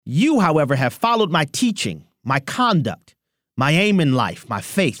You, however, have followed my teaching, my conduct, my aim in life, my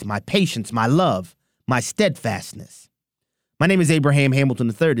faith, my patience, my love, my steadfastness. My name is Abraham Hamilton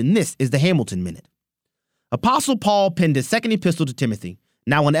III, and this is the Hamilton Minute. Apostle Paul penned his second epistle to Timothy,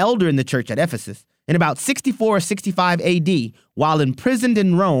 now an elder in the church at Ephesus, in about 64 or 65 AD, while imprisoned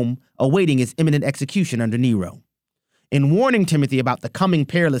in Rome, awaiting his imminent execution under Nero. In warning Timothy about the coming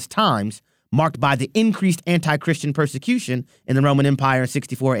perilous times, marked by the increased anti-Christian persecution in the Roman Empire in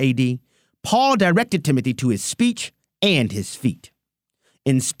 64 AD, Paul directed Timothy to his speech and his feet.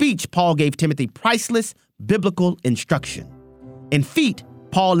 In speech, Paul gave Timothy priceless biblical instruction. In feet,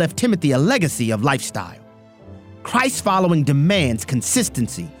 Paul left Timothy a legacy of lifestyle. Christ following demands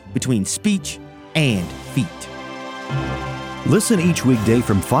consistency between speech and feet. Listen each weekday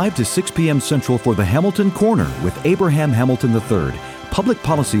from 5 to 6 p.m. Central for the Hamilton Corner with Abraham Hamilton III, public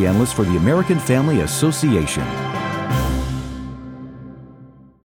policy analyst for the American Family Association.